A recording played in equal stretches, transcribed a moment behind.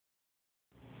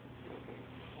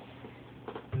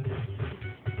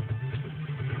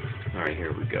Alright,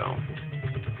 here we go.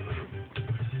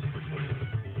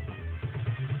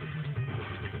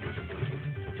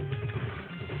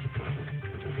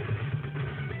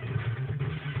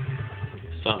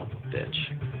 Son of a bitch.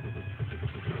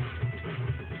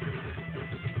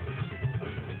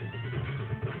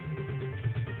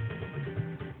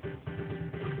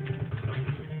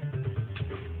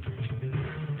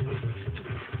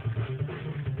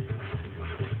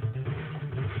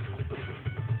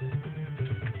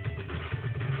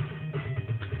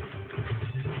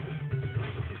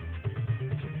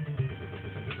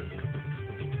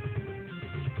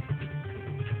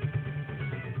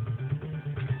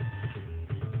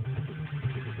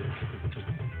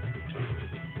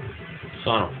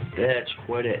 Son of a bitch,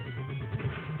 quit it.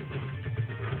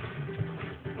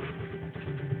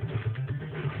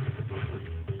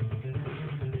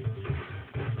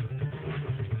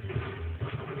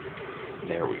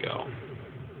 There we go.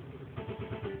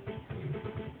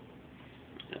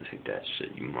 I think that's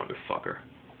it, you motherfucker.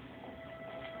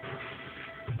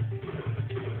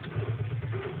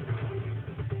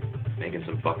 Making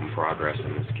some fucking progress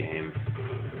in this game.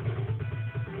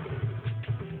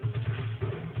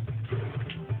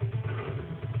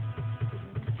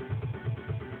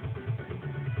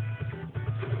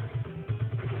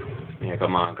 Yeah,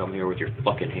 come on, come here with your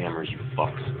fucking hammers, you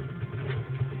fucks.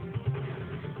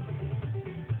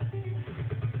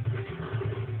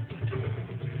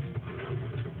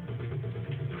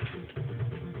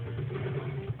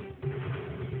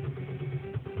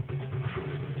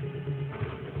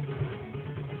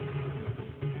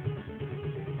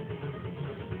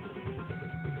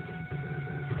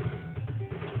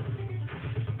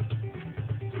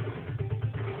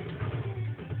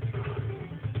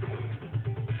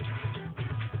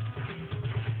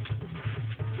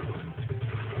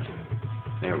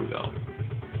 There we go.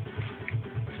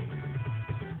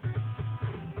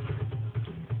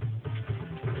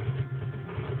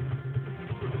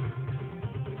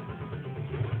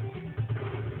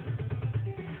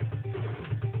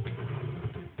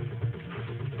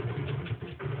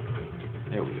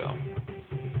 There we go.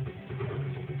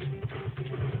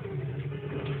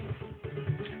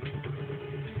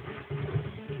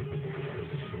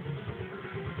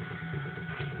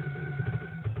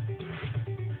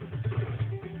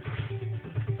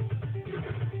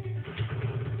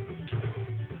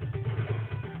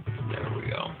 There we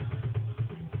go.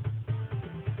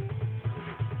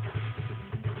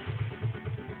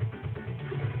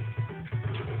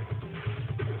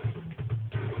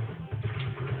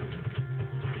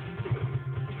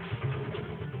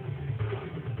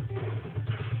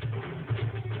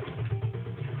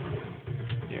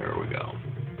 There we go.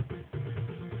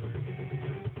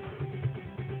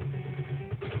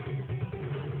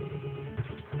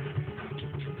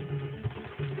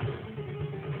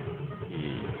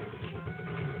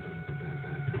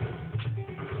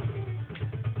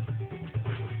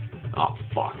 Oh,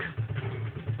 fuck.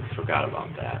 Forgot about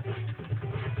that.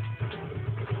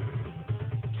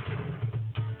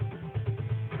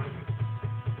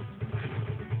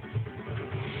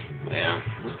 Yeah,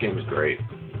 this game is great.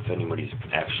 If anybody's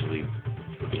actually,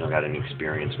 got any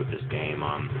experience with this game,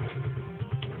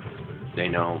 they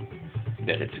know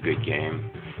that it's a good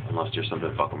game, unless there's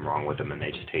something fucking wrong with them and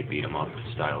they just hate beat 'em up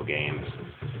style games,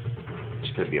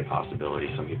 which could be a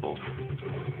possibility. Some people,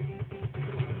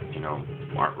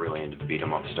 aren't really into the beat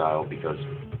 'em up style because,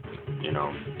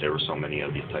 there were so many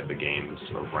of these type of games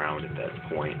around at that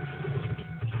point,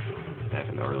 back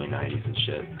in the early 90s and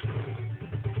shit.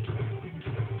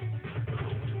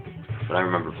 But I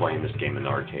remember playing this game in the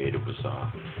arcade. It was,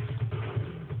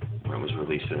 when it was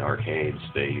released in arcades,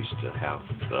 they used to have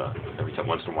every time,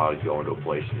 once in a while you'd go into a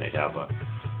place and they'd have a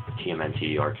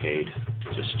TMNT arcade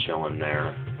just chilling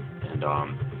there. And,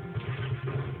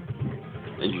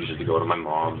 I usually go to my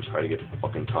mom, try to get a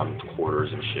fucking ton of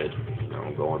quarters and shit,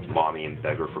 go with mommy and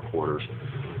beg her for quarters.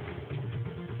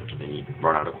 Then you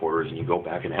run out of quarters and you go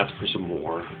back and ask for some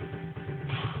more.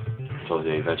 So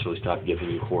they eventually stop giving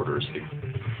you quarters to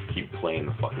keep playing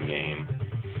the fucking game.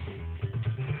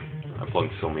 I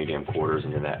plugged so many damn quarters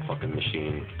into that fucking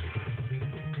machine.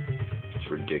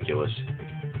 It's ridiculous.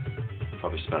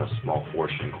 Probably spent a small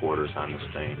fortune in quarters on this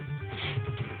thing.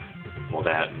 Well,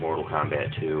 that, Mortal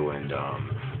Kombat 2, and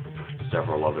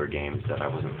several other games that I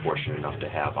wasn't fortunate enough to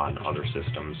have on other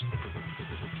systems.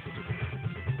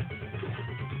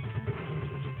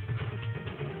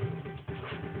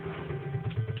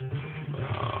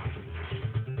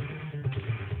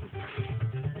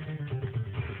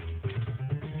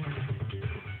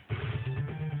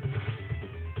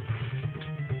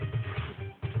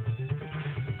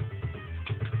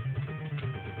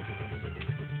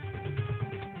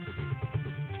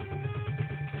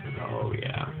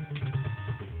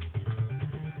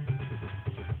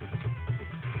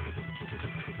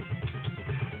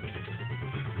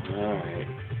 Alright.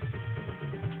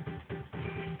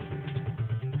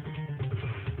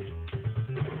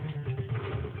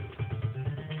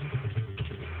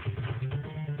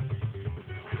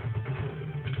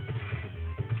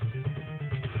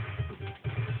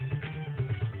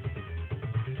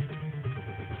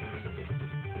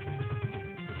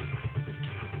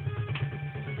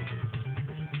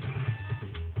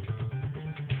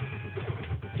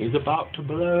 He's about to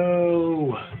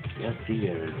blow! Yes, he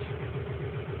is.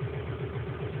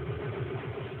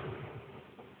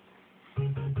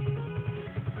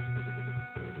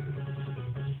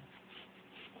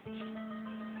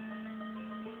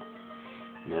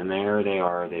 And there they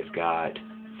are. They've got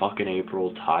fucking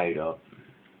April tied up.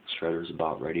 Shredder's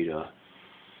about ready to,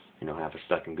 you know, have a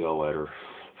second go at her.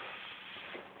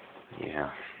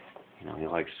 Yeah. You know, he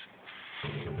likes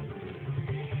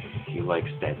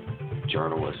that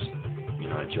journalist, you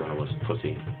know, that journalist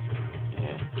pussy.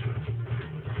 Yeah.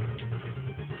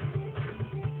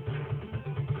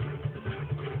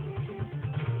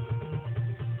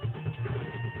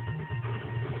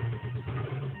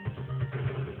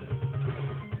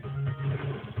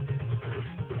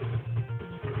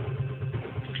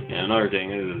 And another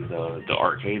thing is the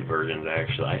arcade versions.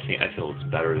 Actually, I feel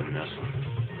it's better than this.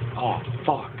 Oh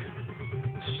fuck!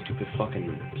 Stupid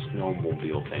fucking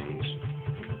snowmobile things,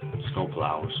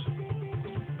 snowplows,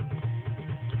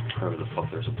 whatever the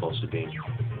fuck they're supposed to be.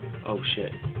 Oh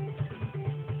shit!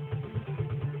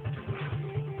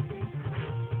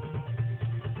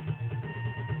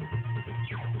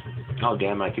 Oh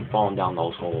damn! I keep falling down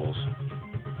those holes.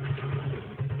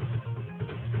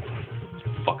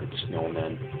 Fucking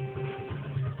snowmen.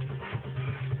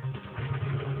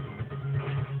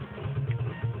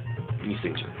 These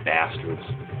things are bastards.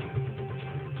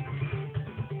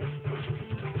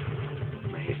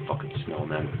 I hate fucking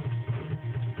snowmen.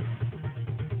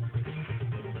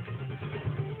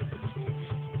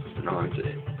 No,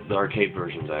 the arcade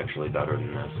version's actually better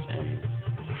than this, and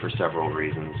for several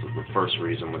reasons. The first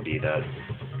reason would be that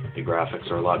the graphics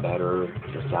are a lot better,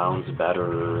 the sound's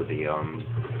better, the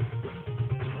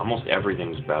almost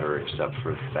everything's better except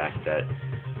for the fact that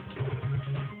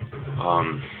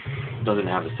doesn't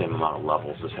have the same amount of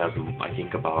levels. This has, I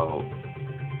think, about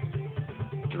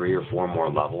 3 or 4 more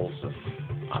levels, if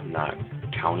I'm not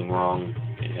counting wrong.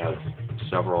 It has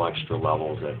several extra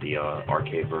levels that the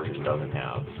arcade version doesn't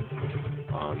have.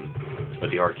 But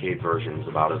the arcade version is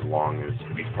about as long as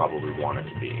we probably want it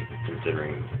to be,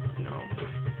 considering, you know,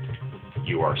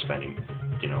 you are spending,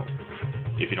 you know,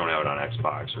 if you don't have it on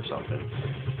Xbox or something,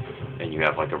 and you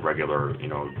have like a regular, you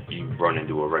know, you run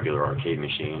into a regular arcade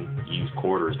machine, you use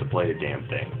quarters to play the damn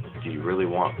thing. Do you really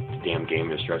want the damn game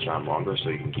to stretch on longer so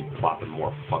you can keep plopping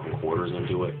more fucking quarters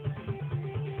into it?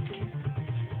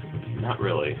 Not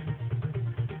really.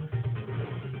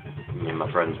 Me and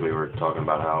my friends, we were talking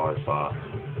about how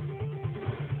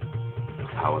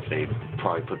if they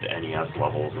probably put the NES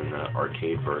levels in the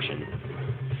arcade version,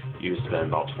 you would spend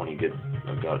about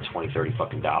 $20,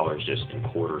 fucking dollars just in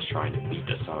quarters trying to beat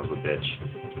the son of a bitch.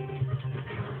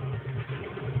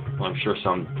 Well, I'm sure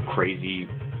some crazy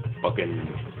fucking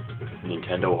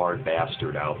Nintendo hard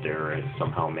bastard out there has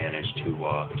somehow managed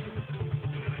to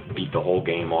beat the whole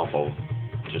game off of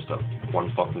just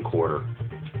one fucking quarter.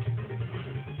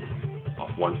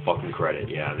 Off one fucking credit.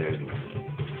 Yeah, there's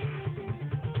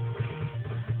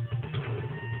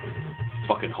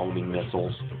fucking homing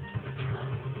missiles.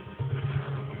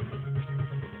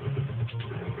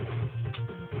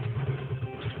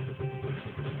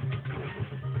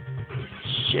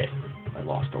 Shit, I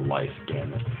lost a life,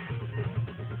 damn it.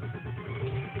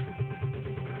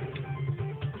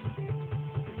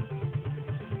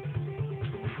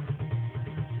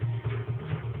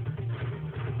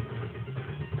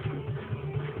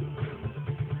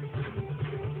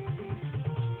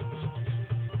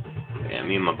 Yeah,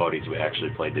 me and my buddies, we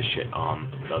actually played this shit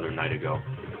the other night ago,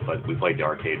 but we played the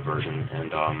arcade version,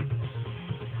 and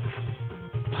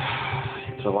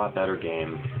it's a lot better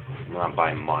game. Not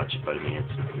by much, but I mean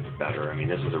it's better. I mean,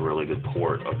 this is a really good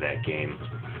port of that game,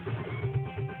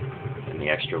 and the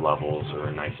extra levels are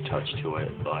a nice touch to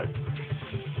it. But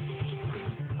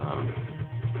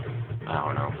I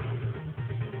don't know.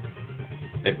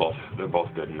 They're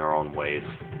both good in their own ways.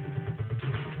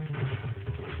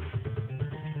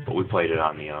 But we played it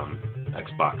on the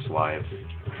Xbox Live.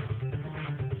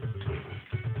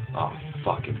 Oh,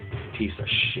 fucking piece of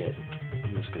shit.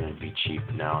 I'm just gonna be cheap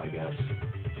now, I guess.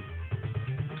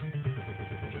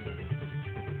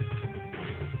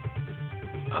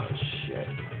 Oh, shit.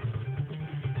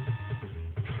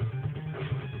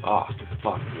 Oh,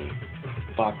 fuck me.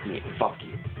 Fuck me. Fuck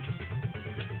you.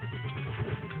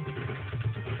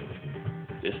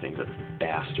 This thing's a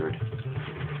bastard.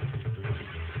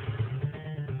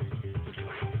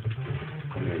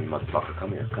 Come here, you motherfucker.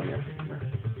 Come here, come here, come here.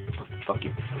 Fuck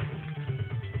you.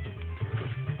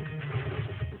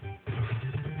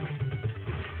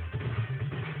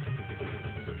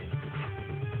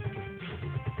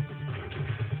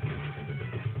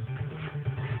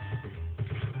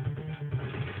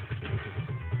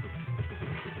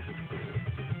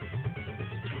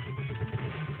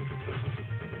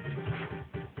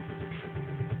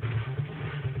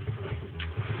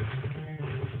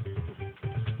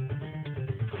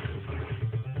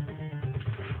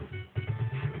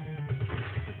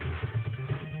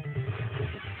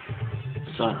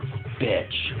 Son of a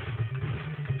bitch.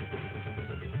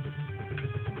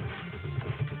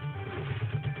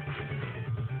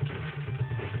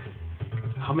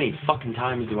 How many fucking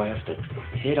times do I have to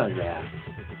hit on that?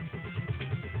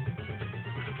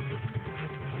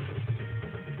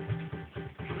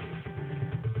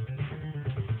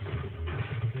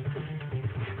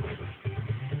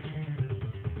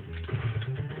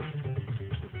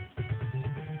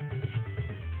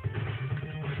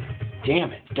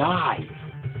 Damn it, die!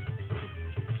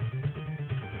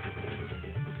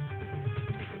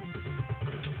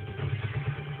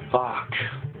 Fuck.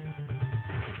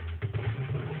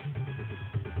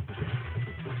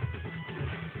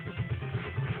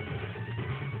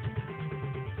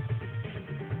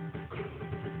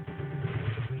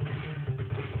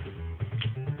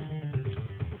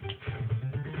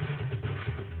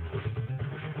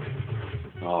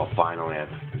 Oh, finally,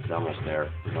 he's almost there.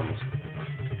 He's almost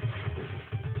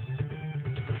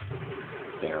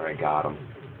there. I got him.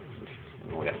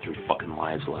 We got 3 fucking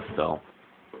lives left, though.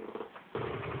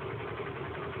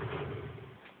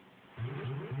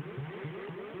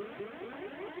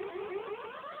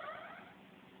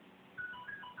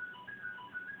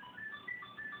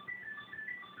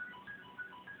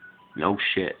 No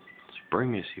shit.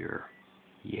 Spring is here.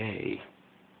 Yay.